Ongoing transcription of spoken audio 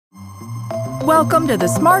Welcome to the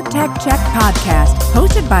Smart Tech Check podcast,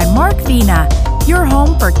 hosted by Mark Vina, your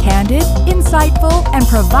home for candid, insightful, and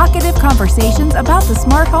provocative conversations about the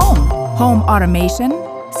smart home automation,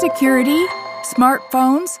 security,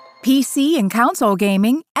 smartphones, PC and console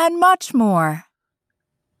gaming, and much more.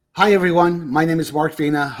 Hi, everyone. My name is Mark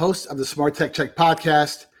Vina, host of the Smart Tech Check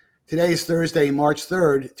podcast. Today is Thursday, March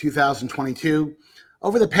 3rd, 2022.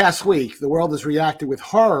 Over the past week, the world has reacted with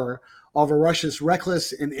horror over Russia's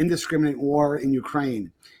reckless and indiscriminate war in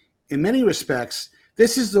Ukraine. In many respects,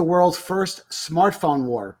 this is the world's first smartphone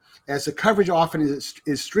war, as the coverage often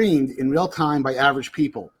is streamed in real time by average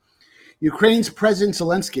people. Ukraine's President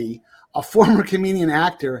Zelensky, a former comedian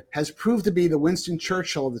actor, has proved to be the Winston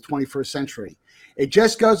Churchill of the 21st century. It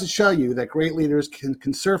just goes to show you that great leaders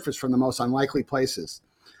can surface from the most unlikely places.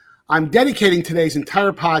 I'm dedicating today's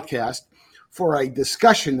entire podcast for a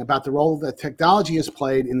discussion about the role that technology has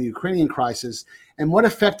played in the Ukrainian crisis and what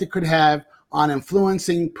effect it could have on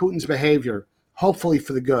influencing Putin's behavior, hopefully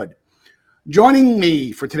for the good. Joining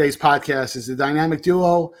me for today's podcast is the dynamic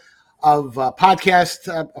duo of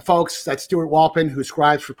podcast folks. That's Stuart Walpin, who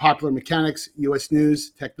scribes for Popular Mechanics, U.S.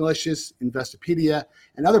 News, Technicians, Investopedia,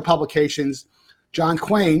 and other publications. John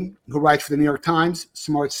Quain, who writes for the New York Times,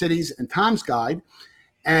 Smart Cities, and Times Guide.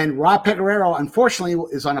 And Rob Pecoraro, unfortunately,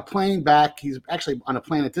 is on a plane back. He's actually on a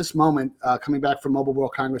plane at this moment, coming back from Mobile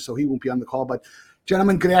World Congress, so he won't be on the call. But,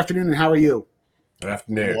 gentlemen, good afternoon, and how are you? Good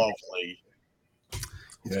afternoon. Lovely.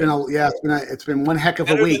 It's been one heck of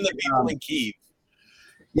Better a week. than the people in Kyiv.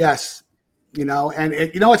 Yes,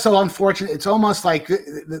 it's so unfortunate. It's almost like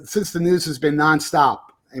since the news has been nonstop.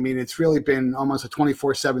 I mean, it's really been almost a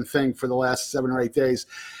 24/7 thing for the last 7 or 8 days.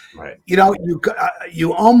 Right.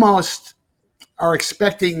 You almost are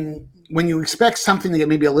expecting, when you expect something to get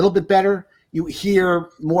maybe a little bit better, you hear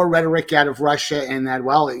more rhetoric out of Russia and that,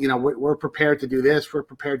 we're prepared to do this, we're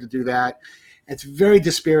prepared to do that. It's very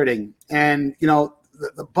dispiriting. And,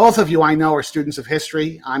 both of you I know are students of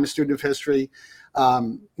history. I'm a student of history.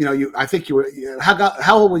 I think you were,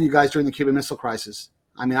 how old were you guys during the Cuban Missile Crisis?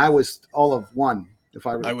 I mean, I was all of one.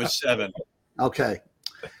 I was 7. Okay.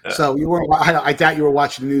 So you weren't, I doubt you were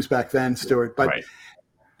watching the news back then, Stuart, but Right.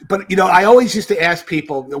 But, I always used to ask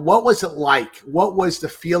people, what was it like? What was the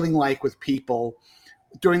feeling like with people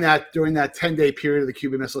during that 10-day period of the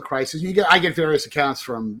Cuban Missile Crisis? I get various accounts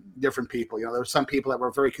from different people. There were some people that were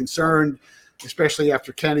very concerned, especially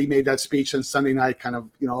after Kennedy made that speech on Sunday night, kind of,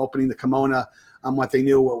 opening the kimono on what they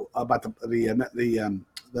knew about the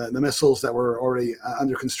missiles that were already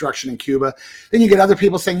under construction in Cuba. Then you get other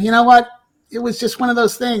people saying, you know what? It was just one of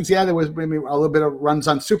those things. Yeah, there was maybe a little bit of runs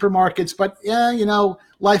on supermarkets, but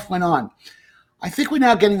life went on. I think we're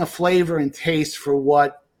now getting a flavor and taste for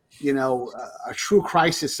what, a true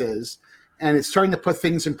crisis is. And it's starting to put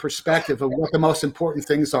things in perspective of what the most important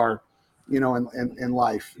things are, in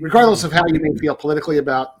life, regardless of how you may feel politically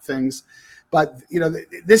about things. But,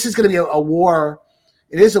 this is going to be a war.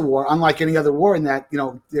 It is a war, unlike any other war, in that,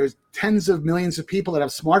 there's tens of millions of people that have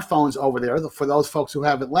smartphones over there, for those folks who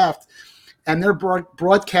haven't left. And they're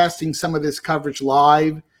broadcasting some of this coverage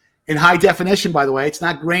live in high definition, by the way. It's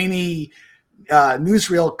not grainy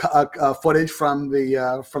newsreel footage from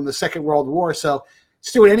the Second World War. So,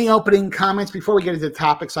 Stuart, any opening comments before we get into the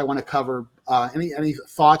topics I want to cover? Any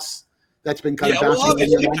thoughts that's been kind of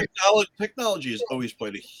bouncing? Technology has always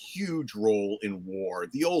played a huge role in war.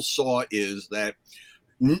 The old saw is that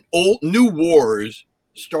new wars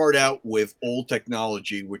start out with old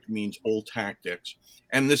technology, which means old tactics.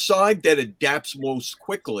 And the side that adapts most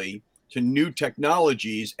quickly to new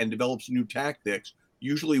technologies and develops new tactics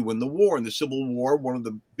usually win the war. In the Civil War, one of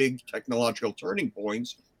the big technological turning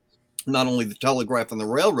points, not only the telegraph and the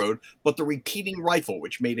railroad, but the repeating rifle,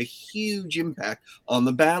 which made a huge impact on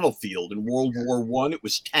the battlefield. In World War I, it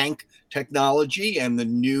was tank technology and the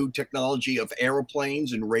new technology of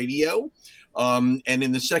airplanes and radio. And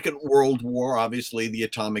in the Second World War, obviously, the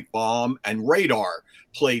atomic bomb and radar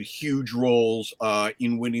played huge roles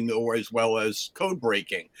in winning the war, as well as code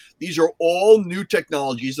breaking. These are all new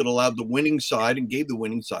technologies that allowed the winning side and gave the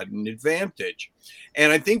winning side an advantage.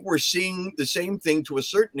 And I think we're seeing the same thing to a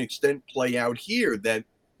certain extent play out here, that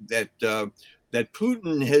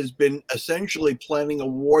Putin has been essentially planning a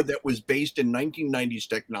war that was based in 1990s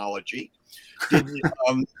technology.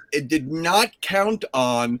 It did not count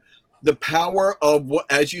on the power of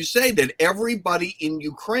what, as you say, that everybody in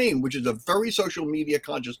Ukraine, which is a very social media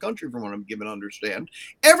conscious country, from what I'm given to understand,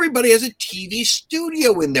 everybody has a TV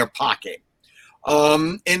studio in their pocket.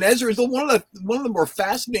 And as a result, one of the more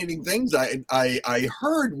fascinating things I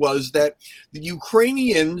heard was that the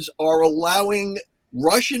Ukrainians are allowing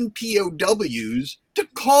Russian POWs to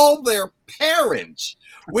call their parents,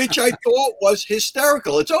 which I thought was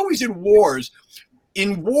hysterical. It's always in wars.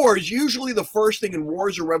 In wars, usually the first thing in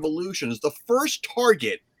wars or revolutions, the first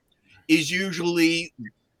target is usually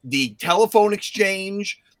the telephone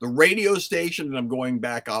exchange, the radio station, and I'm going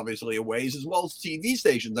back obviously a ways, as well as TV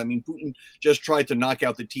stations. I mean, Putin just tried to knock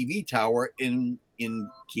out the TV tower in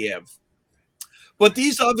Kiev. But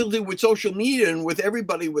these obviously with social media and with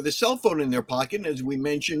everybody with a cell phone in their pocket, and as we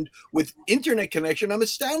mentioned, with internet connection, I'm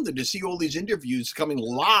astounded to see all these interviews coming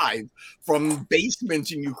live from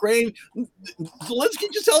basements in Ukraine.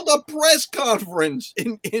 Zelensky just held a press conference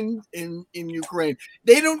in Ukraine.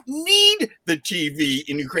 They don't need the TV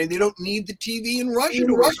in Ukraine. They don't need the TV in Russia.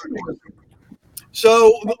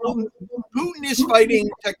 So Putin is fighting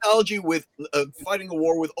technology with fighting a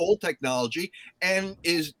war with old technology, and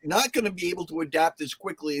is not going to be able to adapt as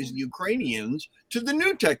quickly as the Ukrainians to the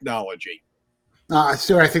new technology.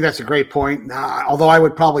 Stuart, I think that's a great point. Although I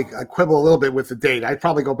would probably quibble a little bit with the date. I'd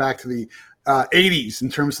probably go back to the 80s in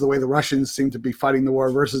terms of the way the Russians seem to be fighting the war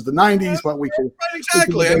versus the 90s. But we could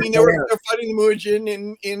exactly. I mean, they're fighting the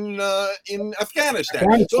Mujahideen in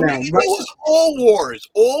Afghanistan. So I mean, this is all wars.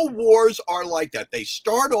 All wars are like that. They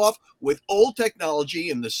start off with old technology,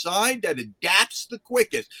 and the side that adapts the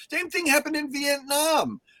quickest. Same thing happened in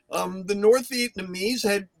Vietnam. The North Vietnamese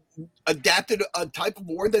had adapted a type of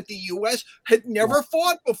war that the U.S. had never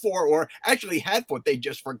fought before, or actually had fought. They'd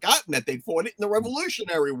just forgotten that they fought it in the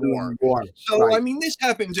Revolutionary War. So, I mean, this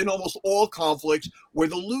happens in almost all conflicts where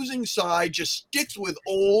the losing side just sticks with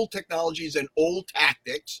old technologies and old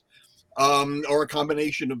tactics, or a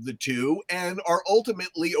combination of the two, and are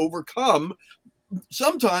ultimately overcome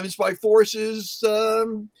sometimes by forces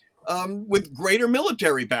with greater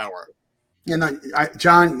military power. And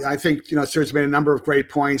John, I think, Stuart's made a number of great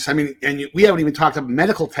points. I mean, and we haven't even talked about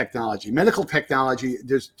medical technology. Medical technology,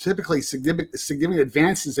 there's typically significant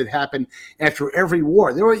advances that happen after every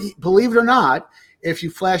war. There were, believe it or not, if you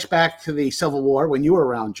flash back to the Civil War when you were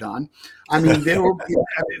around, John, I mean, there were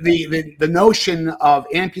the notion of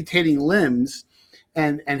amputating limbs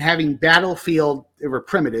and having battlefield, they were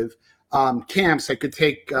primitive, camps that could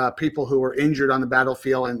take people who were injured on the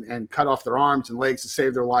battlefield and cut off their arms and legs to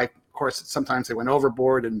save their life. Of course, sometimes they went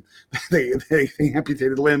overboard and they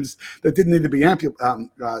amputated limbs that didn't need to be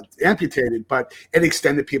amputated, but it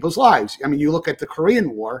extended people's lives. I mean, you look at the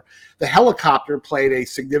Korean War, the helicopter played a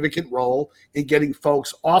significant role in getting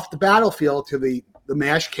folks off the battlefield to the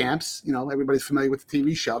MASH camps. Everybody's familiar with the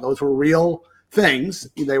TV show. Those were real things.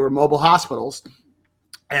 They were mobile hospitals.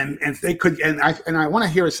 And they could, and I want to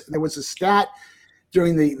hear, there was a stat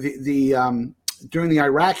during during the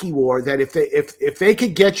Iraqi war that if they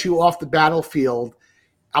could get you off the battlefield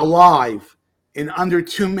alive in under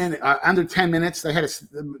 10 minutes, they had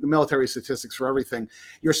the military statistics for everything.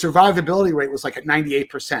 Your survivability rate was like at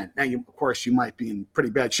 98%. Now, of course, you might be in pretty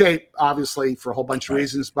bad shape, obviously, for a whole bunch of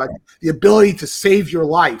reasons, but the ability to save your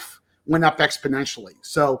life went up exponentially.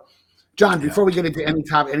 So, John, before we get into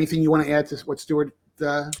anything you want to add to what Stuart?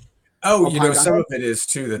 Some of it is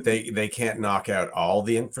too that they can't knock out all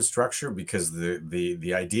the infrastructure, because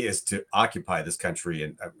the idea is to occupy this country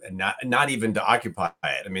and not even to occupy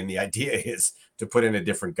it. I mean, the idea is to put in a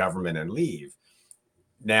different government and leave.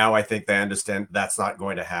 Now, I think they understand that's not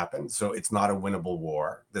going to happen. So it's not a winnable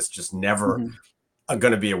war. This just never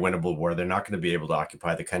going to be a winnable war. They're not going to be able to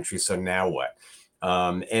occupy the country. So now what?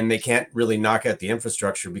 And they can't really knock out the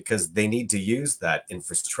infrastructure because they need to use that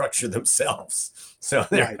infrastructure themselves. So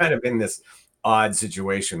they're kind of in this odd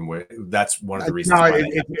situation where that's one of the reasons.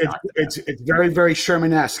 It's very, very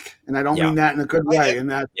Sherman-esque, and I don't mean that in a good way.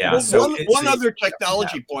 And that one other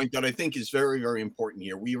technology point that I think is very, very important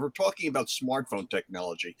here. We were talking about smartphone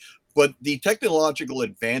technology, but the technological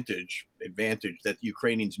advantage that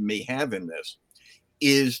Ukrainians may have in this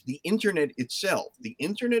is the internet itself. The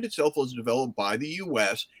internet itself was developed by the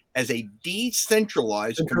U.S. as a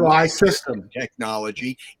decentralized system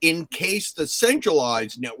technology in case the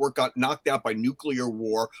centralized network got knocked out by nuclear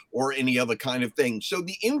war or any other kind of thing. So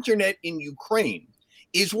the internet in Ukraine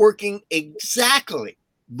is working exactly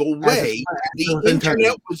the way the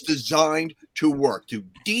internet was designed to work, to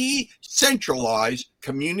decentralize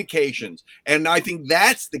communications. And I think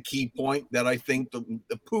that's the key point that I think the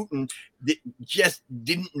Putin just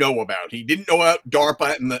didn't know about. He didn't know about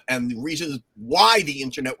DARPA and the reasons why the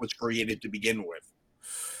internet was created to begin with.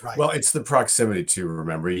 Right. Well, it's the proximity too.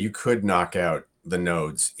 Remember, you could knock out the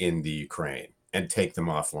nodes in the Ukraine and take them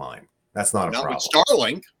offline. That's not a problem. With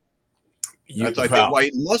Starlink. I think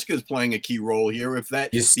White Musk is playing a key role here. If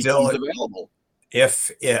that becomes available,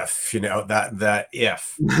 if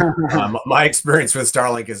my experience with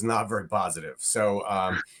Starlink is not very positive. So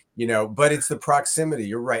But it's the proximity.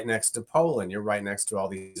 You're right next to Poland. You're right next to all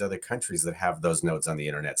these other countries that have those nodes on the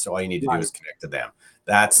internet. So all you need to do is connect to them.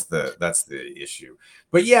 That's the issue.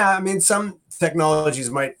 But yeah, I mean, some technologies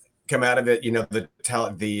might come out of it.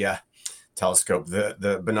 The telescope,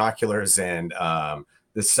 the binoculars, and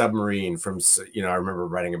the submarine from. I remember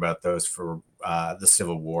writing about those for the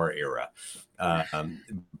Civil War era.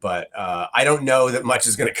 But I don't know that much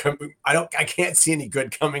is going to come. I can't see any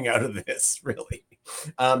good coming out of this, really.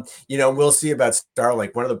 We'll see about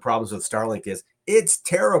Starlink. One of the problems with Starlink is it's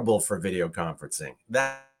terrible for video conferencing.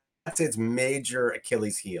 That's its major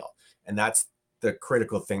Achilles heel. And that's the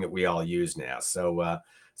critical thing that we all use now. So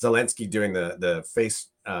Zelensky doing the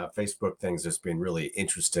Facebook things has been really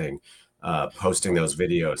interesting, posting those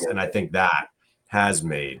videos. And I think that has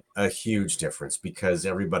made a huge difference because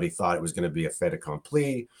everybody thought it was going to be a fait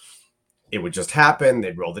accompli. It would just happen.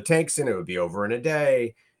 They'd roll the tanks in. It would be over in a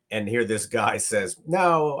day. And here this guy says,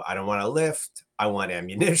 no, I don't want to lift. I want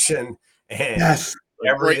ammunition. And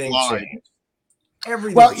everything changed.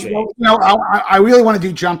 Everything changed. I really want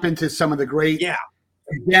to jump into some of the great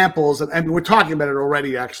examples. And we're talking about it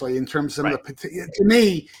already, actually, in terms of to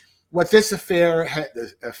me, what this that's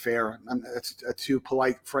a too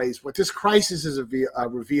polite phrase, what this crisis has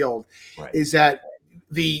revealed is that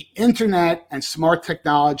the internet and smart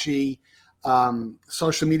technology,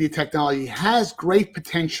 social media technology has great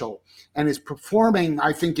potential and is performing,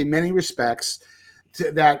 I think, in many respects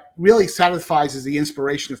that really satisfies the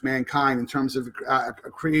inspiration of mankind in terms of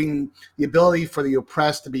creating the ability for the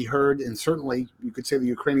oppressed to be heard. And certainly you could say the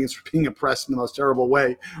Ukrainians are being oppressed in the most terrible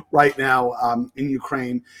way right now in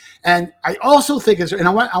Ukraine. And I also think, and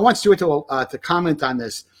I want Stuart to comment on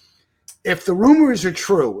this, if the rumors are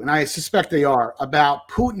true, and I suspect they are, about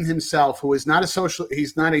Putin himself, who is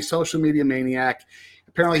he's not a social media maniac.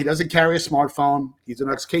 Apparently, he doesn't carry a smartphone. He's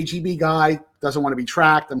an ex-KGB guy, doesn't want to be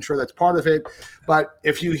tracked. I'm sure that's part of it. But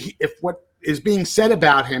if what is being said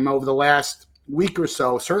about him over the last week or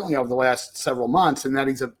so, certainly over the last several months, and that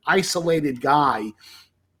he's an isolated guy,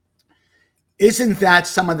 isn't that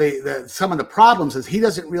some of the problems? Is he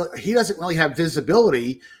doesn't really have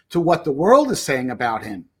visibility to what the world is saying about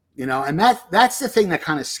him, and that's the thing that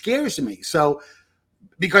kind of scares me. So.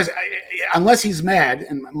 Because unless he's mad,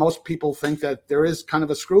 and most people think that there is kind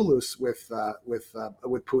of a screw loose with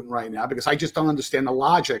Putin right now, because I just don't understand the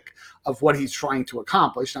logic of what he's trying to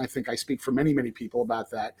accomplish, and I think I speak for many, many people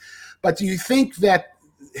about that. But do you think that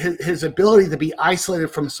his ability to be isolated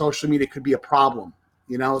from social media could be a problem?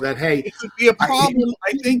 That it could be a problem.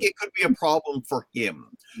 I think it could be a problem for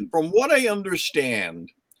him. From what I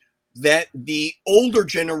understand, that the older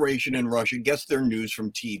generation in Russia gets their news from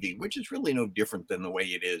TV, which is really no different than the way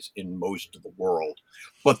it is in most of the world.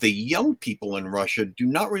 But the young people in Russia do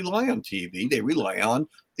not rely on TV. They rely on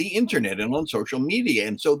the internet and on social media.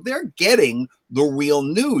 And so they're getting the real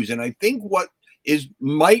news. And I think what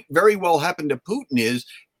might very well happen to Putin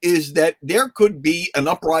is that there could be an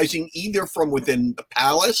uprising either from within the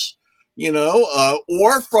palace,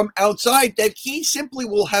 or from outside that he simply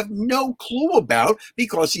will have no clue about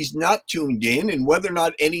because he's not tuned in, and whether or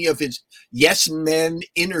not any of his yes men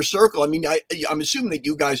inner circle. I mean, I'm assuming that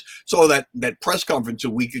you guys saw that press conference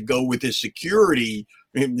a week ago with his security,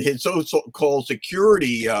 his so-called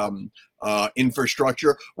security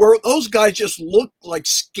infrastructure, where those guys just looked like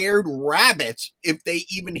scared rabbits if they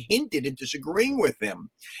even hinted at disagreeing with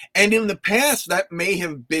him. And in the past, that may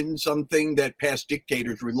have been something that past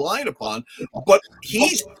dictators relied upon, but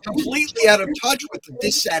he's completely out of touch with the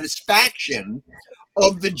dissatisfaction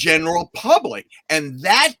of the general public. And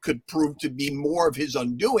that could prove to be more of his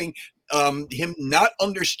undoing, him not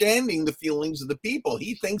understanding the feelings of the people.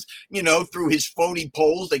 He thinks, through his phony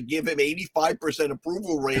polls that give him 85%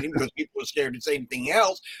 approval rating because people are scared to say anything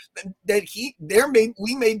else, that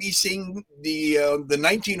we may be seeing the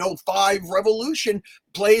 1905 revolution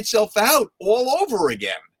play itself out all over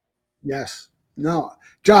again. Yes. No.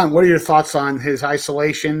 John, what are your thoughts on his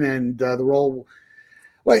isolation and the role?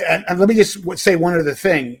 Well, and let me just say one other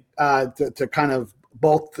thing to kind of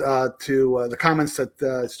both to the comments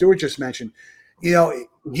that Stuart just mentioned.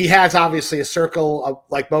 He has obviously a circle of,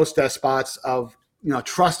 like most despots, of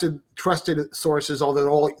trusted sources.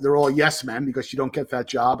 Although they're all yes men, because you don't get that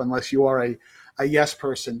job unless you are a yes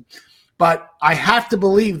person. But I have to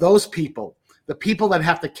believe those people, the people that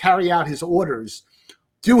have to carry out his orders,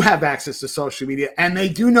 do have access to social media and they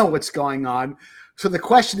do know what's going on. So the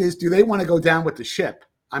question is, do they want to go down with the ship?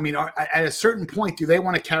 I mean, at a certain point, do they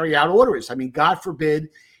want to carry out orders? I mean, God forbid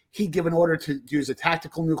he give an order to use a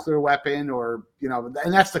tactical nuclear weapon, or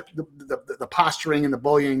and that's the posturing and the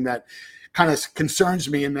bullying that kind of concerns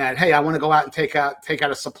me in that, hey, I want to go out and take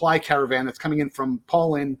out a supply caravan that's coming in from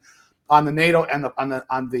Poland on the NATO and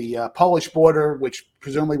on the Polish border, which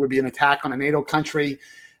presumably would be an attack on a NATO country.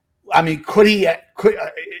 I mean,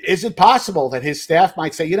 is it possible that his staff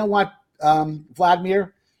might say, you know what,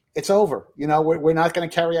 Vladimir, it's over. You know, we're not going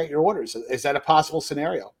to carry out your orders. Is that a possible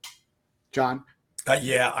scenario, John?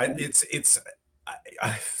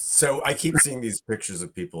 So I keep seeing these pictures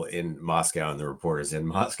of people in Moscow and the reporters in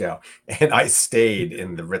Moscow, and I stayed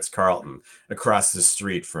in the Ritz-Carlton across the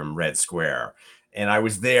street from Red Square. And I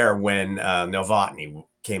was there when Novotny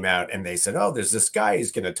came out, and they said, oh, there's this guy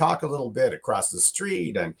who's going to talk a little bit across the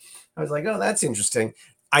street. And I was like, oh, that's interesting.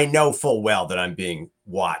 I know full well that I'm being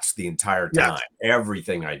watched the entire time. Yes.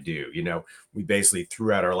 Everything I do, you know, we basically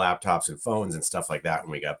threw out our laptops and phones and stuff like that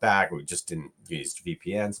when we got back. We just didn't use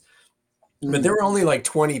VPNs. But there were only like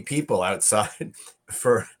 20 people outside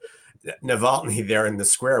for Navalny there in the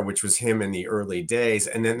square, which was him in the early days.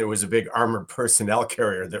 And then there was a big armored personnel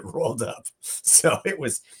carrier that rolled up. So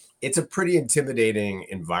it's a pretty intimidating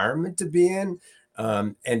environment to be in.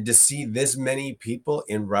 And to see this many people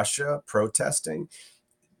in Russia protesting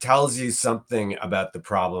tells you something about the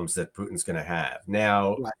problems that Putin's going to have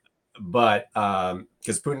now. Right. But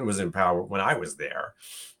because Putin was in power when I was there,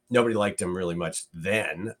 nobody liked him really much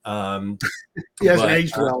then. He hasn't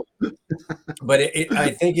aged well. But I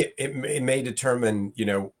think it may determine, you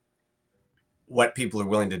know, what people are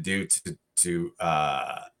willing to do to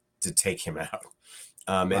take him out.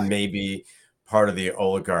 Right. And maybe part of the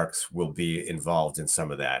oligarchs will be involved in some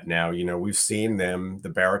of that. Now, you know, we've seen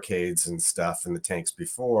the barricades and stuff and the tanks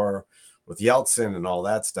before with Yeltsin and all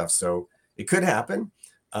that stuff. So it could happen.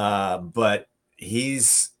 But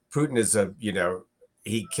Putin is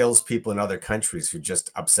he kills people in other countries who just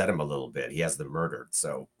upset him a little bit. He has them murdered.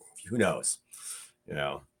 So who knows, you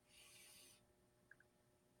know?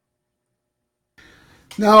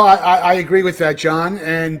 No, I agree with that, John.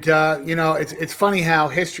 And, you know, it's funny how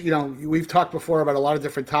history, you know, we've talked before about a lot of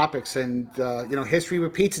different topics and, you know, history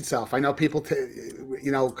repeats itself. I know people,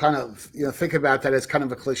 kind of, think about that as kind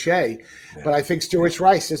of a cliche, but I think Stuart's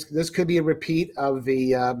right. This could be a repeat of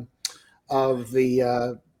the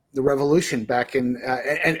revolution back in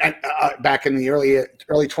back in the early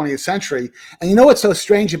 20th century. And you know what's so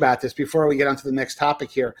strange about this? Before we get on to the next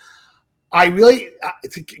topic here, I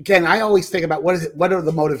always think about what are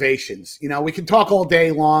the motivations? You know, we can talk all day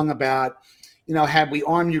long about, you know, had we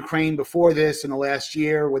armed Ukraine before this in the last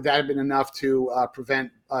year, would that have been enough to prevent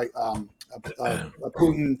Putin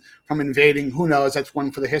from invading? Who knows? That's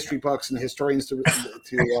one for the history books and the historians to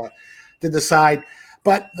decide.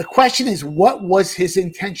 But the question is, what was his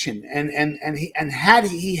intention? And he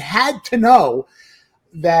had to know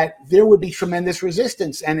that there would be tremendous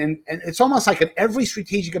resistance. And it's almost like at every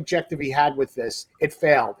strategic objective he had with this, it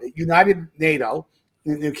failed. It united NATO.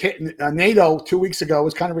 NATO 2 weeks ago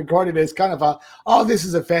was kind of regarded as kind of this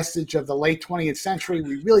is a vestige of the late 20th century.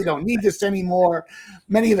 We really don't need this anymore.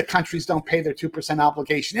 Many of the countries don't pay their 2%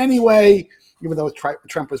 obligation anyway. Even though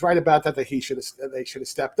Trump was right about that they should have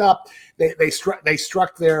stepped up. They struck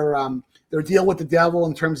their deal with the devil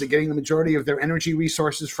in terms of getting the majority of their energy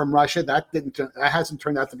resources from Russia. That hasn't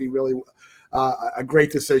turned out to be really a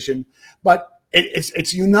great decision. But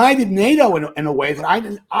it's united NATO in a way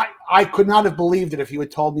that I could not have believed it if you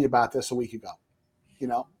had told me about this a week ago. You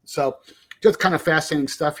know, so just kind of fascinating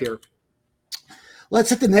stuff here.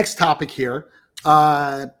 Let's hit the next topic here.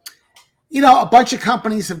 You know, a bunch of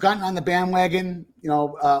companies have gotten on the bandwagon. You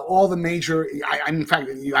know, all the major. In fact,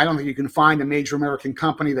 I don't think you can find a major American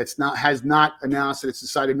company has not announced that it's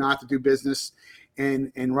decided not to do business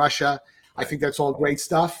in Russia. I think that's all great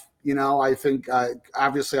stuff. You know, I think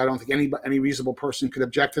obviously I don't think any reasonable person could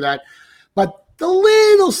object to that. But the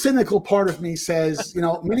little cynical part of me says, you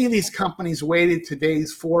know, many of these companies waited to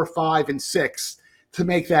days 4, 5, and 6 to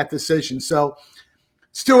make that decision. So,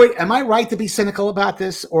 Stuart, am I right to be cynical about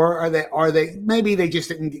this, or are they maybe they just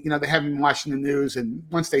didn't, you know, they haven't been watching the news, and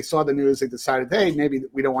once they saw the news, they decided, hey, maybe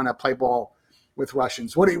we don't want to play ball with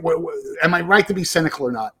Russians. What am I right to be cynical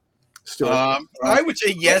or not, Stuart? I would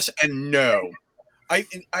say yes and no. I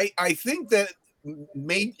think that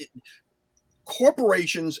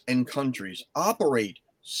corporations and countries operate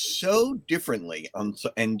so differently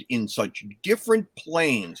and in such different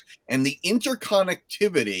planes, and the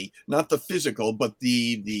interconnectivity, not the physical, but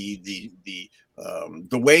the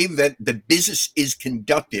way that the business is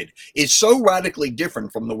conducted is so radically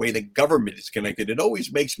different from the way the government is connected. It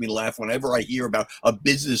always makes me laugh whenever I hear about a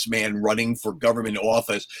businessman running for government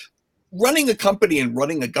office. Running a company and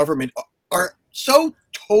running a government are so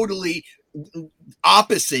totally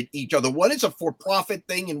opposite each other. One is a for-profit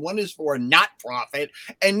thing and one is for a not-profit.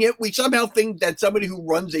 And yet we somehow think that somebody who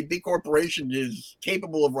runs a big corporation is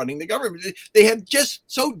capable of running the government. They have just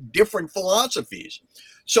so different philosophies.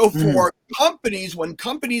 So for companies, when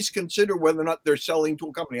companies consider whether or not they're selling to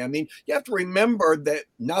a company, I mean, you have to remember that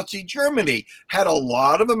Nazi Germany had a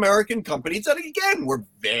lot of American companies that, again, were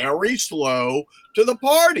very slow to the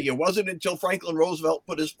party. It wasn't until Franklin Roosevelt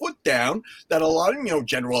put his foot down that a lot of,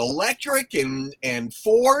 General Electric and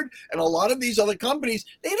Ford and a lot of these other companies,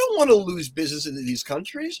 they don't want to lose business into these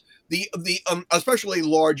countries, especially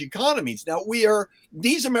large economies. Now,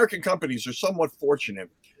 these American companies are somewhat fortunate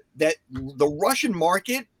that the Russian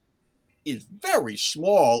market is very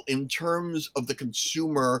small in terms of the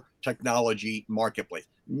consumer technology marketplace,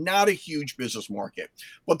 not a huge business market.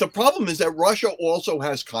 But the problem is that Russia also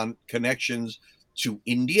has connections to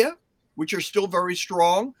India, which are still very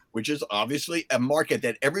strong, which is obviously a market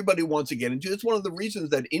that everybody wants to get into. It's one of the reasons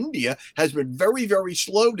that India has been very, very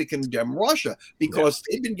slow to condemn Russia, because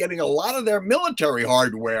they've been getting a lot of their military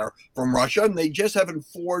hardware from Russia, and they just haven't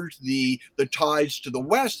forged the ties to the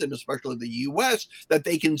West, and especially the U.S., that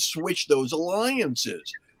they can switch those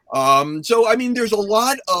alliances. So, I mean, there's a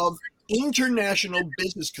lot of international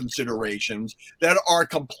business considerations that are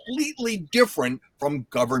completely different from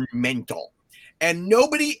governmental. And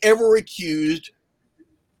nobody ever accused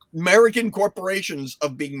American corporations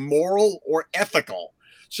of being moral or ethical.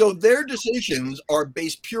 So their decisions are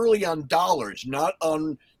based purely on dollars, not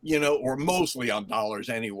on, or mostly on dollars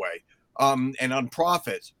anyway, and on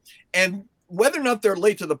profits. And whether or not they're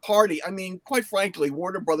late to the party, I mean, quite frankly,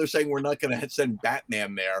 Warner Brothers saying we're not going to send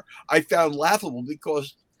Batman there, I found laughable,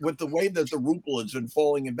 because with the way that the ruble has been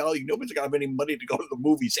falling in value, nobody's going to have any money to go to the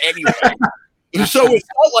movies anyway. So it's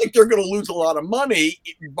not like they're going to lose a lot of money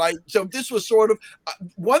so this was sort of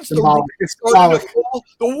once the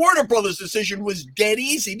Warner Brothers decision was dead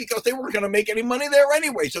easy, because they weren't going to make any money there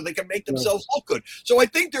anyway, so they can make themselves look good. So I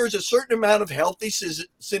think there's a certain amount of healthy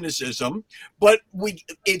cynicism, but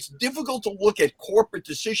it's difficult to look at corporate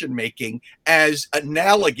decision making as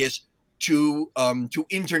analogous to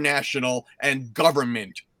international and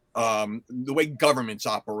government, the way governments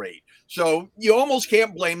operate. So you almost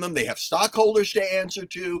can't blame them. They have stockholders to answer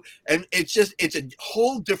to, and it's a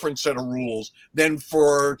whole different set of rules than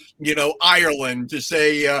for Ireland to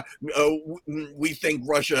say we think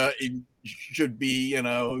Russia should be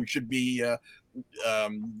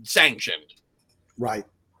sanctioned. Right,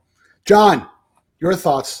 John. Your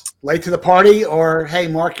thoughts? Late to the party, or hey,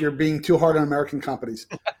 Mark, you're being too hard on American companies?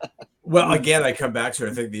 Well, again, I come back to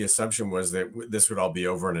it. I think the assumption was that this would all be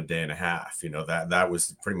over in a day and a half. That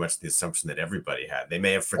was pretty much the assumption that everybody had. They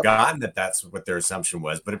may have forgotten that that's what their assumption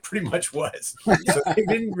was, but it pretty much was. So they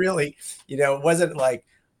didn't really, it wasn't like,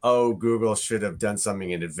 oh, Google should have done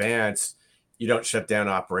something in advance. You don't shut down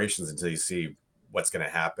operations until you see what's going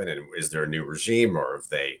to happen, and is there a new regime, or if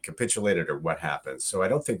they capitulated, or what happens. So I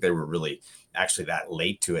don't think they were really actually that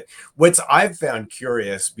late to it. What I've found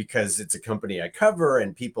curious, because it's a company I cover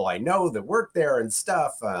and people I know that work there and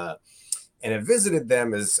stuff, and have visited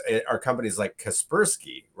them, are companies like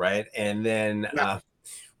Kaspersky, right? And then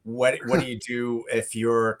what do you do if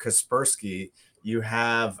you're Kaspersky? You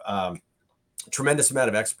have tremendous amount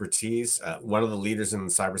of expertise, one of the leaders in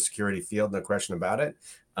the cybersecurity field, no question about it.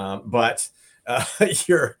 But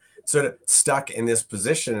you're sort of stuck in this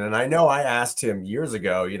position. And I know I asked him years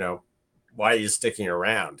ago, why are you sticking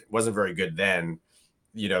around? It wasn't very good then.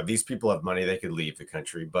 These people have money, they could leave the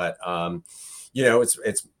country, but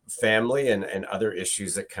it's family and other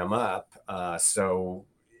issues that come up. So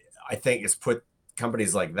I think it's put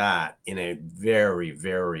companies like that in a very,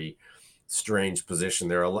 very strange position.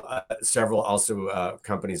 There are several also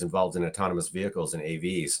companies involved in autonomous vehicles and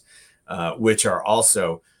AVs, which are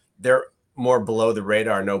also, they're more below the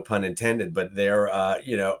radar, no pun intended, but they're,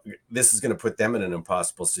 this is going to put them in an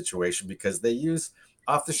impossible situation, because they use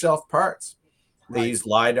off-the-shelf parts. They use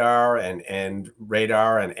LiDAR and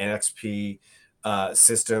radar and NXP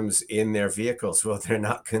systems in their vehicles. Well, they're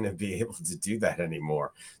not going to be able to do that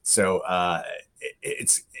anymore. So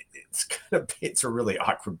it's a really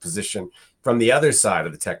awkward position from the other side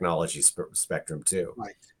of the technology spectrum too.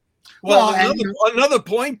 Right. Well, another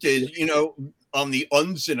point is, on the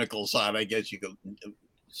uncynical side, I guess you could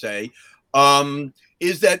say,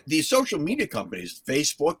 is that the social media companies,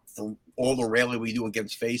 Facebook, for all the railing we do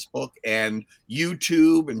against Facebook, and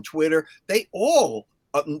YouTube and Twitter, they all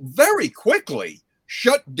very quickly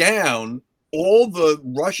shut down all the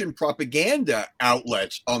Russian propaganda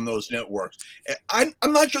outlets on those networks. I'm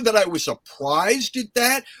not sure that I was surprised at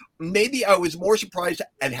that. Maybe I was more surprised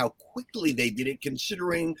at how quickly they did it,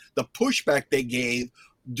 considering the pushback they gave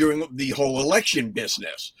during the whole election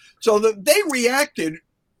business. So they reacted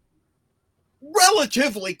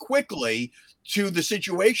relatively quickly to the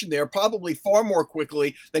situation there, probably far more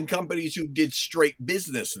quickly than companies who did straight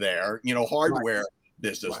business there, hardware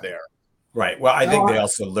business there. Right. Well, I think they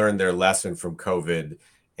also learned their lesson from COVID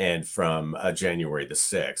and from January the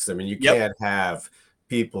 6th. I mean, you can't have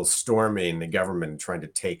people storming the government and trying to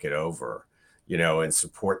take it over, and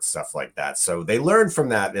support stuff like that. So they learned from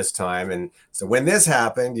that this time. And so when this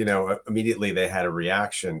happened, immediately they had a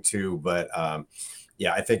reaction too. But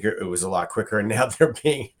I think it was a lot quicker. And now they're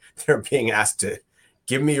being asked to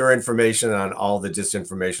give me your information on all the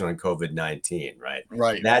disinformation on COVID-19, right?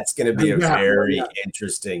 Right. That's going to be a very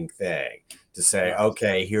interesting thing to say,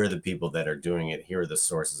 okay, here are the people that are doing it. Here are the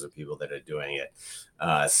sources of people that are doing it.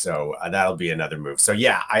 So that'll be another move. So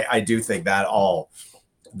I do think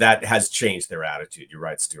that has changed their attitude. You're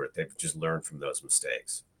right, Stuart. They've just learned from those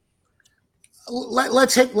mistakes.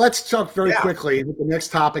 Let's talk very quickly with the next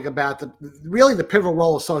topic about the pivotal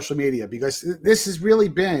role of social media, because this has really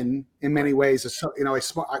been in many ways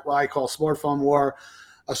what I call smartphone war,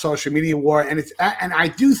 a social media war, and I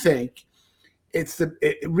do think it's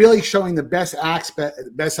really showing the best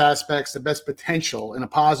aspects, the best potential in a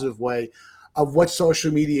positive way of what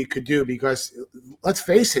social media could do. Because let's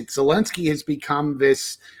face it, Zelensky has become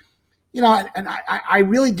this. And I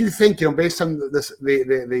really do think, based on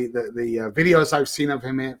the videos I've seen of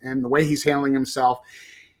him and the way he's handling himself,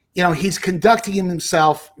 he's conducting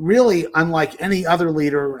himself really unlike any other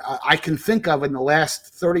leader I can think of in the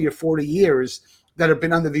last 30 or 40 years that have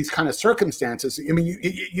been under these kind of circumstances. I mean,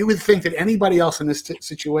 you would think that anybody else in this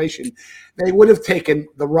situation, they would have taken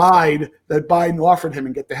the ride that Biden offered him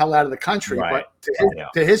and get the hell out of the country. Right.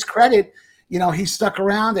 But to his credit, he's stuck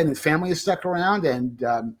around and his family is stuck around, and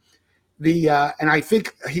and I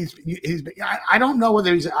think he's I don't know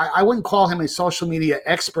whether I wouldn't call him a social media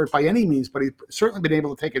expert by any means, but he's certainly been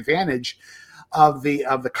able to take advantage of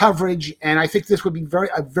the coverage. And I think this would be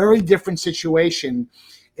a very different situation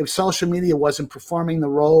if social media wasn't performing the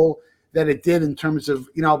role that it did in terms of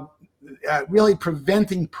really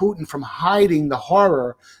preventing Putin from hiding the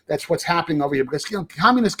horror that's what's happening over here. Because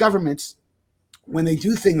communist governments, when they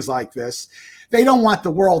do things like this, they don't want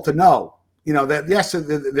the world to know. That yes,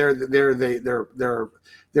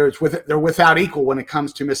 they're without equal when it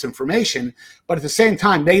comes to misinformation, but at the same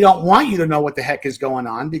time, they don't want you to know what the heck is going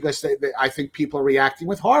on, because I think people are reacting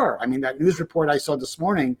with horror. I mean, that news report I saw this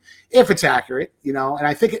morning, if it's accurate, and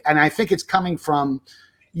I think it's coming from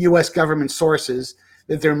U.S. government sources,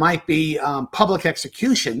 that there might be public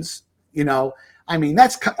executions. I mean,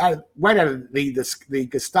 that's right out of the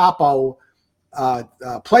Gestapo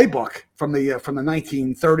playbook from the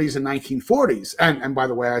 1930s and 1940s, and by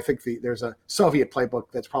the way, I think there's a Soviet playbook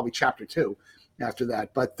that's probably chapter 2 after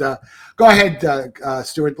that. But go ahead,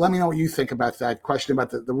 Stuart. Let me know what you think about that question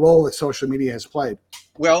about the role that social media has played.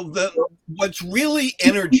 Well, what's really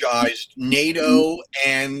energized NATO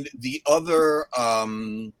and the other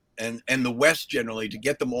and the West generally to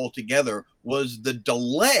get them all together was the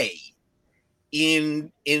delay in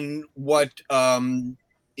what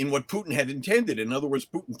Putin had intended. In other words,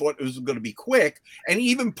 Putin thought it was going to be quick, and he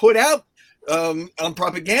even put out on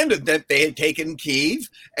propaganda that they had taken Kyiv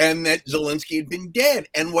and that Zelensky had been dead.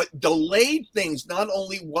 And what delayed things not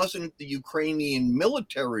only wasn't the Ukrainian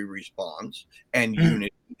military response and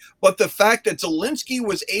unity, but the fact that Zelensky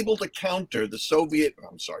was able to counter the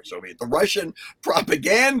Russian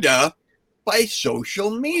propaganda by social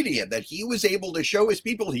media, that he was able to show his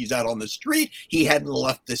people he's out on the street, he hadn't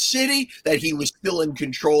left the city, that he was still in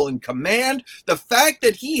control and command. The fact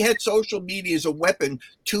that he had social media as a weapon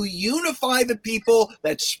to unify the people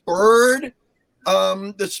that spurred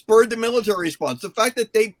the military response. The fact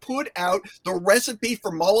that they put out the recipe for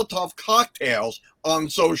Molotov cocktails on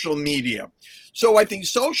social media. So I think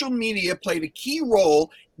social media played a key role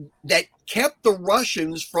that kept the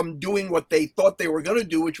Russians from doing what they thought they were going to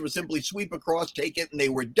do, which was simply sweep across, take it, and they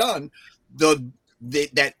were done.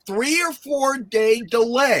 That 3 or 4 day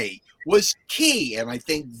delay was key, and I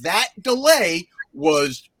think that delay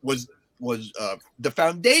was the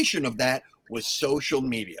foundation of that was social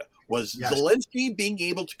media. Was Zelensky being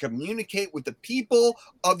able to communicate with the people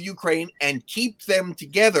of Ukraine and keep them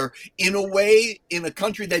together in a way, in a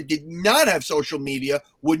country that did not have social media,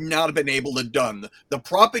 would not have been able to done. The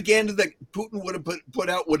propaganda that Putin would have put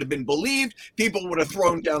out would have been believed. People would have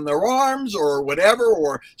thrown down their arms or whatever,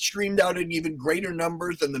 or streamed out in even greater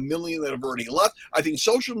numbers than the million that have already left. I think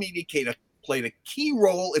social media played a key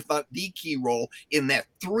role, if not the key role, in that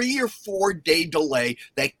 3 or 4 day delay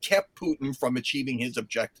that kept Putin from achieving his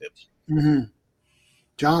objectives. Mm-hmm.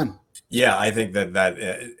 John. Yeah, I think that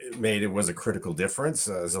it was a critical difference.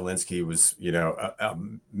 Zelensky was, a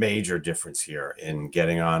major difference here in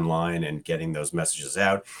getting online and getting those messages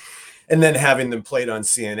out, and then having them played on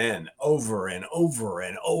CNN over and over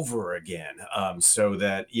and over again. So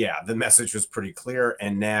that, the message was pretty clear.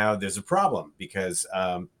 And now there's a problem because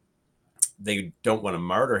they don't want to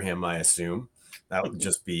martyr him, I assume. That would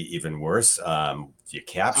just be even worse. You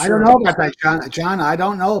capture. I don't know about that, John. John, I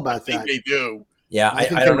don't know about that. I think they do. Yeah,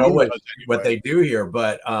 I don't know what they do here,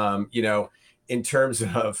 but in terms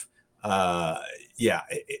of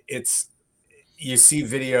it's, you see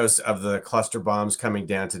videos of the cluster bombs coming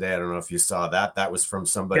down today. I don't know if you saw that. That was from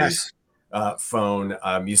somebody's phone.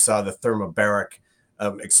 You saw the thermobaric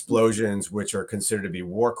explosions, which are considered to be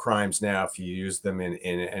war crimes now if you use them in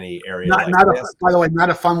any area. By the way, not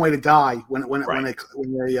a fun way to die when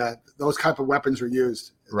those type of weapons are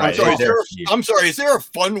used. Right. I'm sorry. Is there a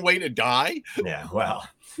fun way to die? Yeah. Well,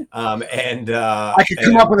 and I could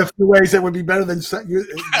come up with a few ways that would be better than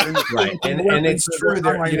right. And it's true.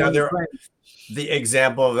 The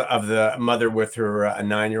example of the mother with her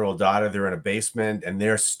 9-year-old daughter, they're in a basement and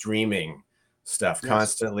they're streaming stuff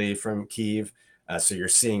constantly from Kyiv. So you're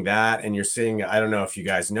seeing that, and you're seeing, I don't know if you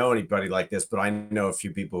guys know anybody like this, but I know a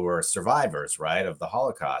few people who are survivors, right, of the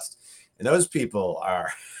Holocaust. And those people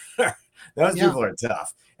are, people are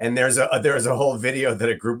tough. And there's a whole video that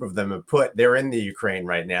a group of them have put. They're in the Ukraine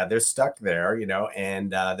right now. They're stuck there,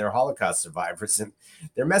 and they're Holocaust survivors, and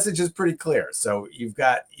their message is pretty clear. So you've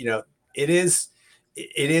got, it is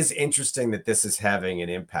interesting that this is having an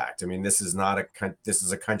impact. I mean, this is a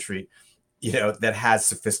country, that has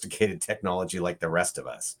sophisticated technology like the rest of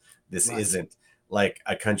us. This isn't like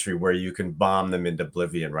a country where you can bomb them into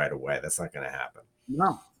oblivion right away. That's not going to happen.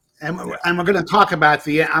 No. And we're going to talk about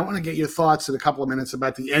I want to get your thoughts in a couple of minutes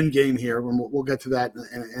about the end game here. And we'll get to that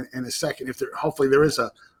in a second. Hopefully there is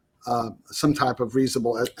some type of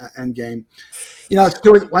reasonable end game.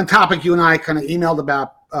 Stuart, one topic you and I kind of emailed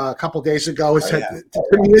about a couple of days ago is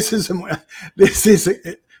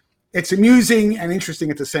it's amusing and interesting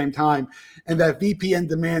at the same time, and that VPN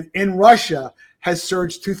demand in Russia has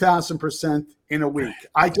surged 2,000% in a week.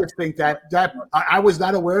 I just think that I was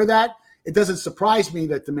not aware of that. It doesn't surprise me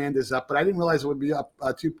that demand is up, but I didn't realize it would be up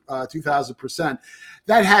 2,000%.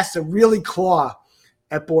 That has to really claw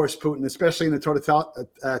at Boris Putin, especially in a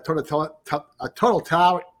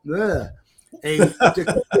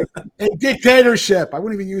dictatorship. I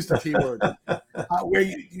wouldn't even use the T word, where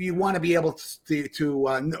you want to be able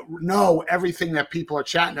to know everything that people are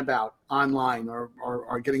chatting about online or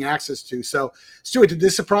getting access to. So, Stuart, did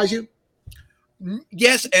this surprise you?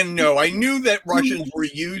 Yes and no. I knew that Russians were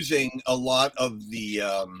using a lot of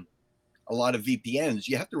VPNs.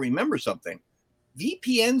 You have to remember something.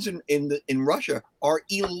 VPNs in Russia are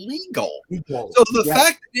illegal. So the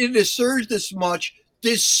fact that it has surged this much,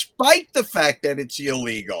 despite the fact that it's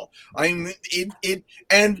illegal, and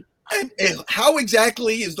how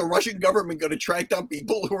exactly is the Russian government going to track down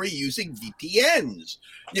people who are using VPNs?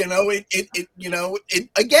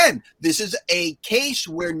 Again, this is a case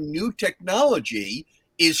where new technology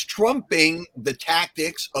is trumping the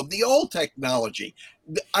tactics of the old technology.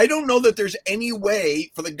 I don't know that there's any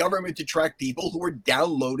way for the government to track people who are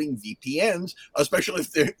downloading VPNs, especially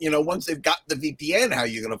if they're, once they've got the VPN, how are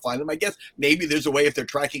you going to find them? I guess maybe there's a way if they're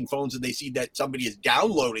tracking phones and they see that somebody is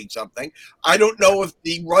downloading something. I don't know if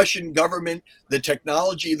the Russian government, the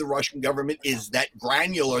technology of the Russian government is that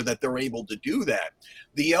granular that they're able to do that.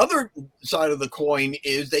 The other side of the coin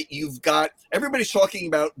is that everybody's talking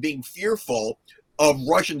about being fearful of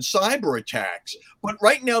Russian cyber attacks. But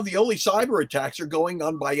right now, the only cyber attacks are going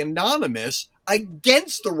on by Anonymous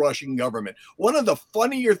against the Russian government. One of the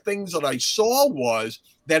funnier things that I saw was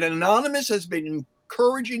that Anonymous has been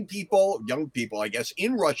encouraging people, young people, I guess,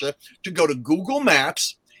 in Russia to go to Google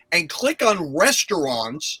Maps and click on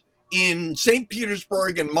restaurants in St.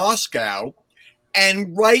 Petersburg and Moscow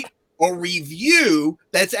and write a review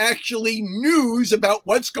that's actually news about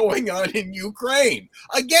what's going on in Ukraine.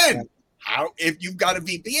 Again, if you've got a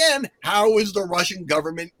VPN, how is the Russian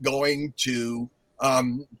government going to,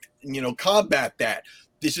 combat that?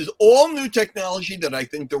 This is all new technology that I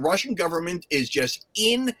think the Russian government is just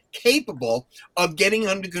incapable of getting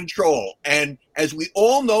under control. And as we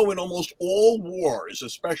all know, in almost all wars,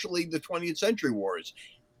 especially the 20th century wars,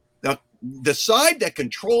 the side that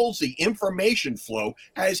controls the information flow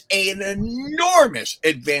has an enormous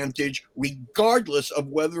advantage, regardless of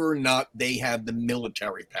whether or not they have the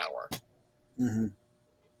military power. Mm-hmm.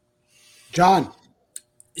 John.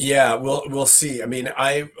 Yeah, we'll see. I mean,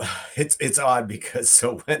 it's odd because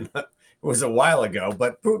when was a while ago,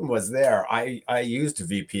 but Putin was there. I used a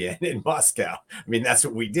VPN in Moscow. I mean, that's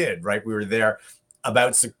what we did, right? We were there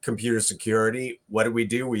about computer security. What did we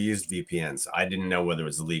do? We used VPNs. I didn't know whether it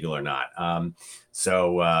was illegal or not.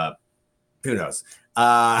 So who knows?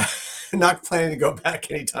 Not planning to go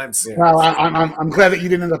back anytime soon. Well, I'm glad that you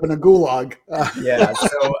didn't end up in a gulag. Yeah.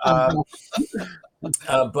 So,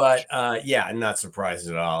 but yeah, I'm not surprised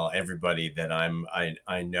at all. Everybody that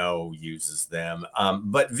I know uses them.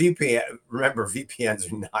 But remember,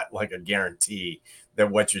 VPNs are not like a guarantee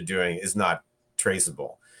that what you're doing is not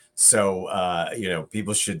traceable. So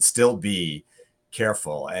people should still be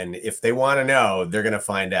careful, and if they want to know, they're going to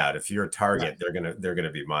find out. If you're a target, right, they're going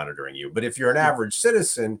to be monitoring you. But if you're an average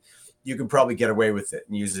citizen, you can probably get away with it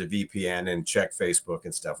and use a VPN and check Facebook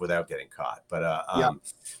and stuff without getting caught. But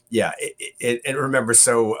and remember,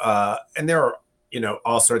 so and there are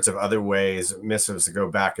all sorts of other ways, missives that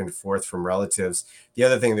go back and forth from relatives. The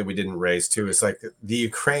other thing that we didn't raise too is like the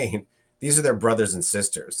Ukraine. These are their brothers and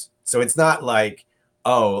sisters, so it's not like,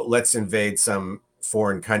 oh, let's invade some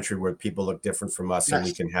foreign country where people look different from us, and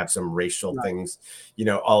we can have some racial things,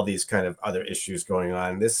 all these kind of other issues going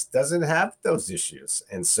on. This doesn't have those issues.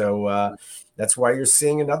 And so that's why you're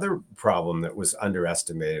seeing another problem that was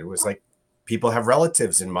underestimated. It was like people have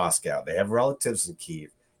relatives in Moscow. They have relatives in Kyiv.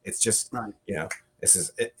 It's just,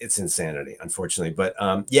 it's insanity, unfortunately. But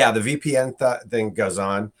the VPN thing goes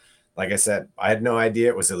on. Like I said, I had no idea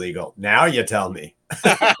it was illegal. Now you tell me.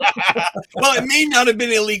 Well, it may not have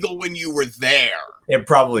been illegal when you were there. It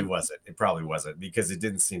probably wasn't. Because it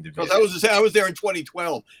didn't seem to be. I was there in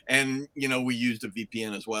 2012, and we used a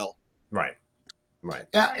VPN as well. Right.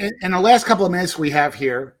 Yeah. In the last couple of minutes we have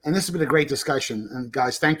here, and this has been a great discussion. And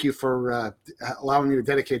guys, thank you for allowing me to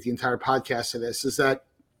dedicate the entire podcast to this. Is that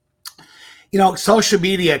social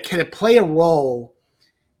media, can it play a role?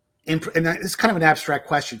 And it's kind of an abstract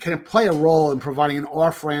question. Can it play a role in providing an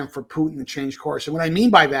off-ramp for Putin to change course? And what I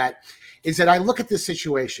mean by that is that I look at this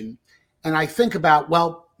situation and I think about,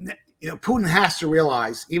 Putin has to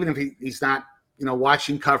realize, even if he's not,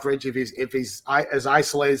 watching coverage, if he's as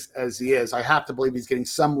isolated as he is, I have to believe he's getting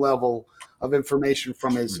some level of information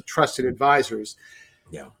from his trusted advisors.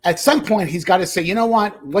 Yeah. At some point, he's got to say, you know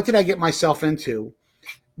what did I get myself into?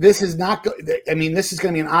 This is not. This is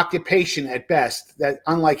going to be an occupation at best that,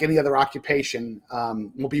 unlike any other occupation,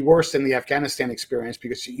 will be worse than the Afghanistan experience,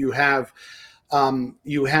 because you have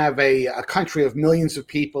a country of millions of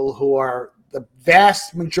people who are the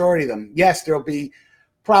vast majority of them. Yes, you'll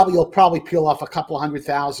probably peel off a couple of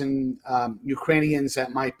 100,000 Ukrainians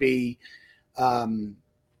that might be.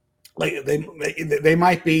 They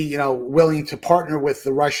might be, willing to partner with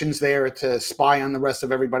the Russians there to spy on the rest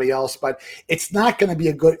of everybody else, but it's not going to be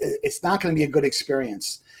a good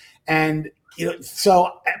experience. And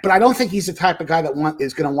but I don't think he's the type of guy that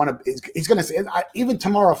he's going to say, even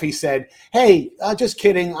tomorrow, if he said, "Hey, just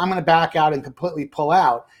kidding, I'm going to back out and completely pull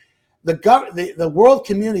out," the world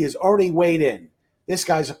community has already weighed in. This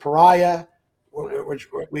guy's a pariah.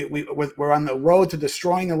 We're on the road to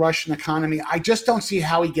destroying the Russian economy. I just don't see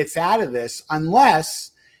how he gets out of this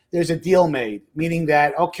unless there's a deal made, meaning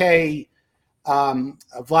that, okay,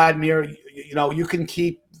 Vladimir, you can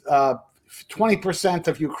keep 20%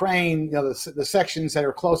 of Ukraine, the sections that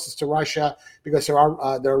are closest to Russia, because there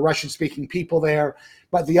are Russian-speaking people there,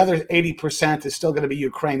 but the other 80% is still going to be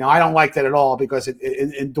Ukraine. Now, I don't like that at all, because it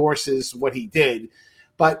endorses what he did,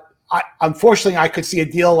 but unfortunately, I could see a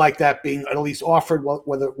deal like that being at least offered.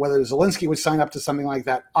 Whether Zelensky would sign up to something like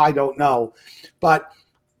that, I don't know. But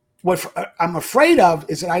what I'm afraid of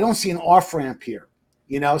is that I don't see an off-ramp here.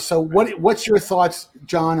 So what's your thoughts,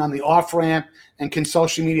 John, on the off-ramp, and can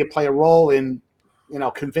social media play a role in,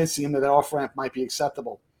 convincing him that the off-ramp might be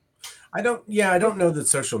acceptable? I don't know that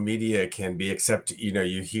social media can be, except,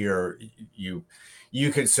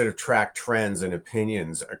 you can sort of track trends and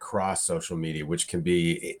opinions across social media, which can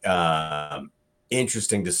be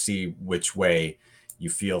interesting to see which way you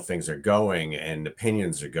feel things are going and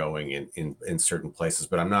opinions are going in certain places.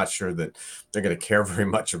 But I'm not sure that they're going to care very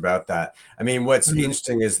much about that. I mean, what's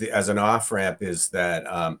interesting is as an off-ramp is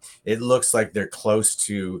that it looks like they're close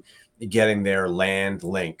to getting their land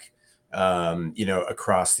link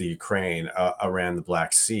across the Ukraine, around the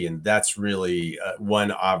Black Sea. And that's really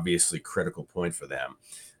one obviously critical point for them.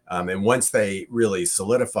 And once they really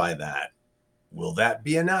solidify that, will that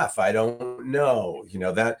be enough? I don't know.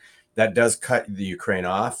 That does cut the Ukraine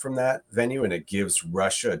off from that venue, and it gives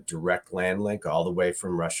Russia a direct land link all the way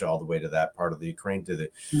from Russia, all the way to that part of the Ukraine, to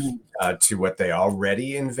to what they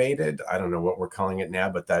already invaded. I don't know what we're calling it now,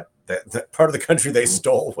 but that part of the country they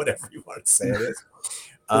stole, whatever you want to say it is.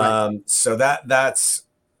 Right. So that's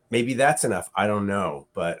maybe that's enough. I don't know,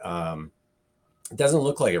 but it doesn't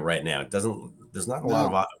look like it right now. There's not a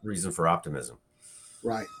lot of reason for optimism.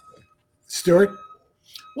 Right. Stuart?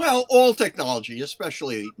 Well, all technology,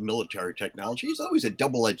 especially military technology, is always a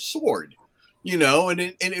double-edged sword,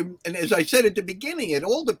 and as I said at the beginning, it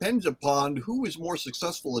all depends upon who is more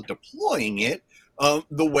successful at deploying it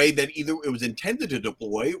the way that either it was intended to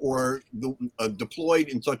deploy or deployed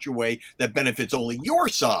in such a way that benefits only your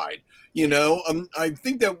side. I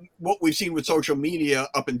think that what we've seen with social media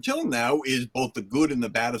up until now is both the good and the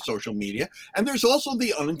bad of social media. And there's also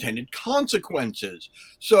the unintended consequences.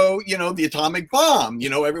 So, the atomic bomb,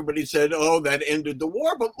 everybody said, oh, that ended the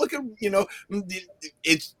war. But look at,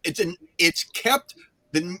 it's kept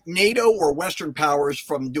the NATO or Western powers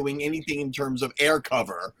from doing anything in terms of air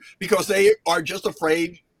cover because they are just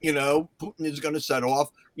afraid, Putin is going to set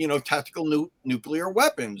off, tactical nuclear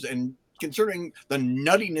weapons. And considering the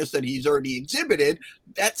nuttiness that he's already exhibited,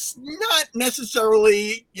 that's not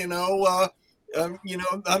necessarily, not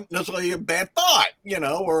necessarily a bad thought,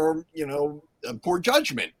 or, a poor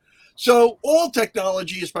judgment. So all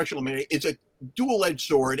technology, especially, it's a dual-edged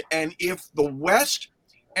sword. And if the West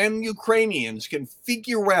and Ukrainians can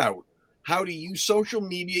figure out how to use social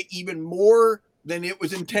media even more than it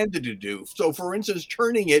was intended to do. So, for instance,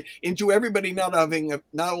 turning it into everybody not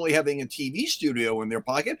only having a TV studio in their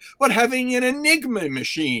pocket, but having an Enigma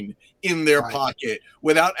machine in their pocket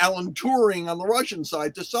without Alan Turing on the Russian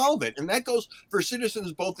side to solve it. And that goes for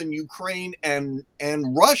citizens both in Ukraine and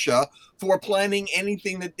Russia for planning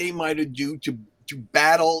anything that they might do to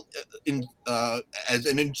battle as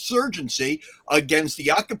an insurgency against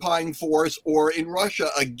the occupying force, or in Russia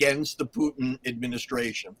against the Putin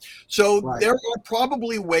administration. So there are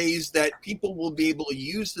probably ways that people will be able to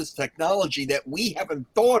use this technology that we haven't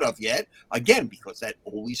thought of yet, again, because that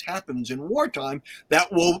always happens in wartime,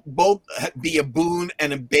 that will both be a boon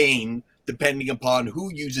and a bane depending upon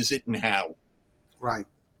who uses it and how. Right.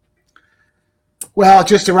 Well,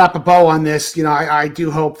 just to wrap a bow on this, I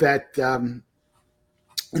do hope that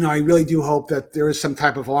I really do hope that there is some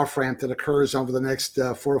type of off-ramp that occurs over the next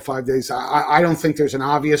 4 or 5 days. I don't think there's an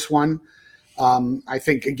obvious one. I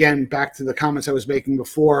think, again, back to the comments I was making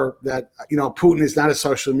before, that Putin is not a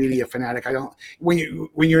social media fanatic. When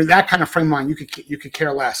you're in that kind of frame of mind, you could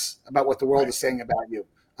care less about what the world is saying about you.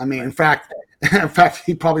 I mean, in fact,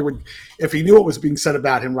 he probably would, if he knew what was being said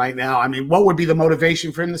about him right now. I mean, what would be the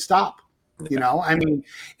motivation for him to stop? And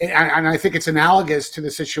I think it's analogous to the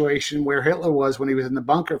situation where Hitler was when he was in the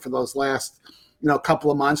bunker for those last, couple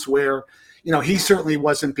of months, where, he certainly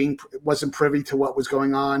wasn't privy to what was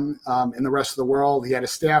going on in the rest of the world. He had a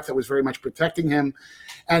staff that was very much protecting him.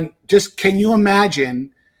 And just, can you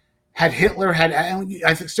imagine, had Hitler had,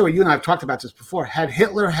 I think, Stuart, you and I have talked about this before, had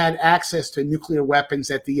Hitler had access to nuclear weapons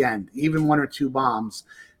at the end, even 1 or 2 bombs,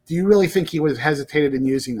 do you really think he would have hesitated in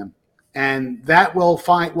using them? And that we'll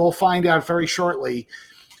find out very shortly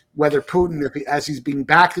whether Putin, as he's being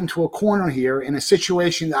backed into a corner here in a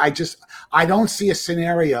situation that I don't see a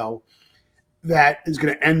scenario that is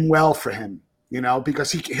going to end well for him,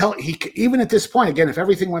 because he even at this point, again, if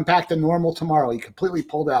everything went back to normal tomorrow, he completely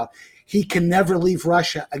pulled out, he can never leave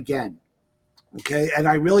Russia again. Okay. And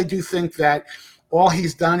I really do think that all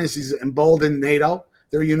he's done is he's emboldened NATO.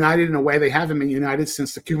 They're united in a way they haven't been united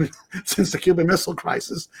since the Cuban Missile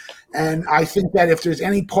Crisis. And I think that if there's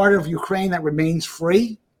any part of Ukraine that remains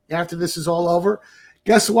free after this is all over,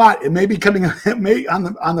 guess what? It may be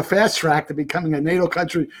on the fast track to becoming a NATO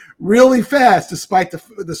country really fast, despite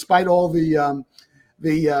all the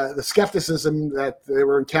skepticism that they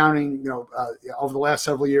were encountering, over the last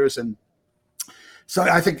several years. And so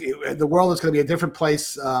I think the world is going to be a different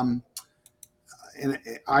place. And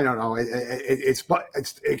I don't know.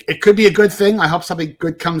 It could be a good thing. I hope something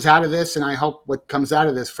good comes out of this, and I hope what comes out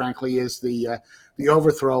of this, frankly, is the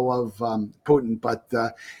overthrow of Putin. But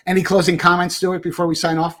any closing comments, Stuart, before we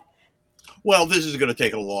sign off? Well, this is going to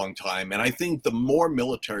take a long time, and I think the more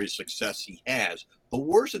military success he has, the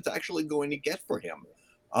worse it's actually going to get for him.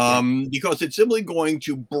 Because it's simply going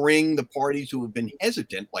to bring the parties who have been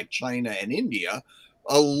hesitant, like China and India,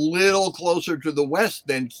 a little closer to the West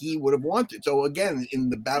than he would have wanted. So again, in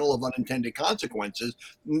the battle of unintended consequences,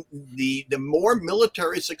 the more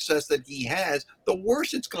military success that he has, the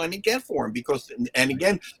worse it's going to get for him. Because, and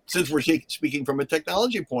again, since we're speaking from a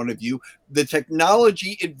technology point of view, the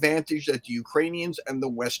technology advantage that the Ukrainians and the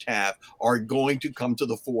West have are going to come to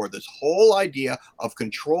the fore. This whole idea of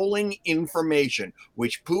controlling information,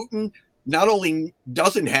 which Putin not only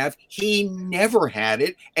doesn't have, he never had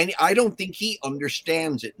it. And I don't think he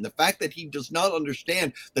understands it. And the fact that he does not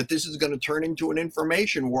understand that this is going to turn into an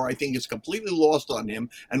information war, I think is completely lost on him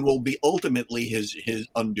and will be ultimately his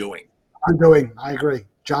undoing. I agree.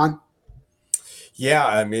 John? Yeah,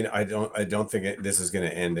 I mean, I don't think this is going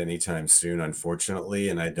to end anytime soon, unfortunately,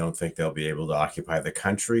 and I don't think they'll be able to occupy the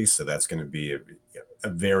country. So that's going to be a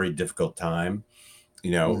very difficult time,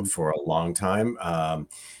 for a long time.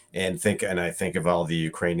 And I think of all the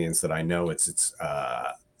Ukrainians that I know, it's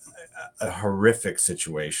a horrific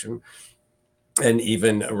situation, and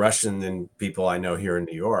even Russian and people I know here in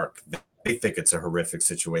New York, they think it's a horrific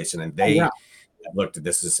situation, and they looked at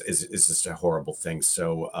this is just a horrible thing.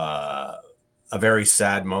 So a very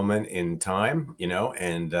sad moment in time,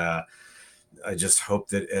 and I just hope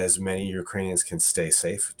that as many Ukrainians can stay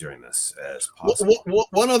safe during this as possible.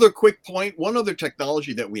 One other quick point, one other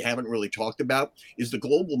technology that we haven't really talked about is the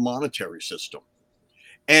global monetary system.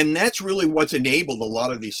 And that's really what's enabled a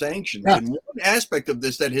lot of these sanctions. Yeah. And one aspect of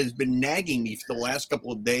this that has been nagging me for the last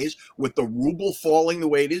couple of days, with the ruble falling the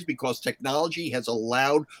way it is, because technology has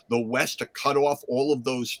allowed the West to cut off all of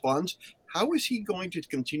those funds. How is he going to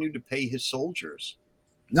continue to pay his soldiers?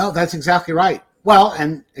 No, that's exactly right. Well,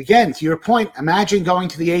 and again, to your point, imagine going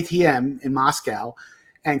to the ATM in Moscow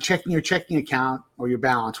and checking your checking account or your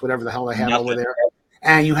balance, whatever the hell they have over there,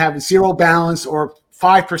 and you have zero balance or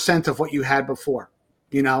 5% of what you had before.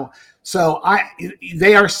 So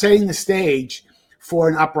they are setting the stage for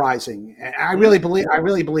an uprising. And I really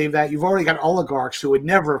believe that you've already got oligarchs who would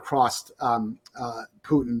never have crossed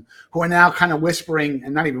Putin, who are now kind of whispering,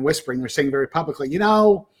 and not even whispering, they're saying very publicly,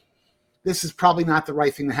 this is probably not the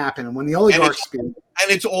right thing to happen. And when the oligarchs speak, and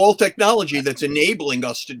it's all technology that's enabling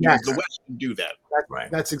us to do the West to do that.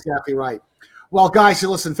 That's exactly right. Well, guys,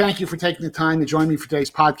 listen, thank you for taking the time to join me for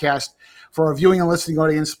today's podcast. For our viewing and listening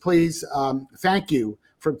audience, please thank you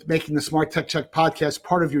for making the Smart Tech Check podcast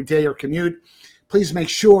part of your day or commute. Please make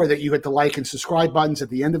sure that you hit the like and subscribe buttons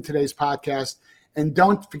at the end of today's podcast. And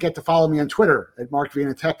don't forget to follow me on Twitter at Mark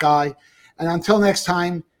Vina Tech Guy. And until next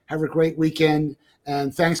time, have a great weekend.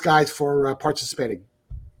 And thanks, guys, for participating.